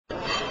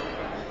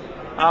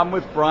I'm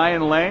with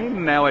Brian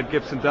Lane, now at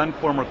Gibson Dunn,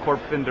 former Corp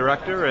Fin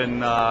director,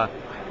 and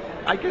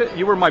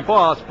you were my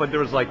boss, but there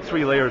was like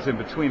 3 layers in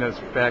between us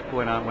back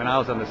when I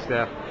was on the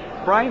staff.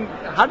 Brian,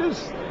 how does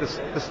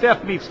the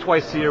staff meets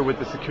twice a year with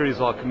the Securities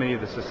Law Committee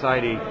of the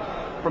Society?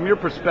 From your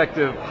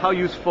perspective, how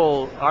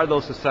useful are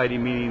those society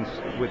meetings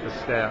with the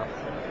staff?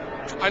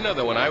 I know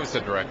that when I was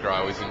the director,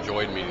 I always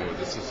enjoyed meeting with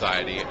the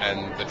society,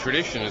 and the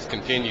tradition has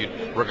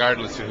continued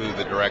regardless of who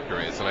the director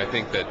is. And I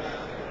think that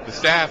the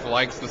staff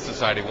likes the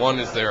society. One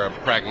is they're a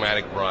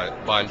pragmatic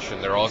bunch,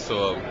 and they're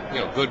also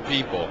good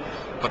people.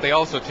 But they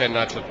also tend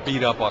not to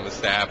beat up on the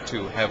staff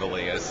too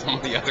heavily, as some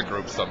of the other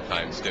groups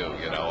sometimes do.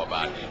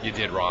 About you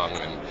did wrong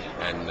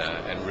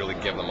and really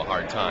give them a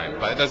hard time.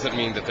 But it doesn't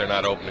mean that they're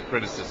not open to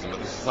criticism. But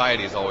the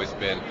society has always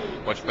been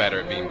much better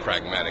at being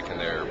pragmatic, and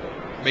they're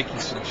making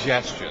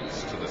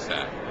suggestions to the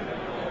staff.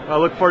 I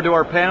look forward to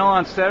our panel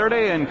on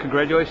Saturday, and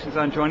congratulations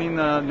on joining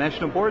the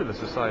National Board of the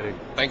Society.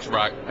 Thanks,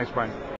 Brock. Thanks, Brian.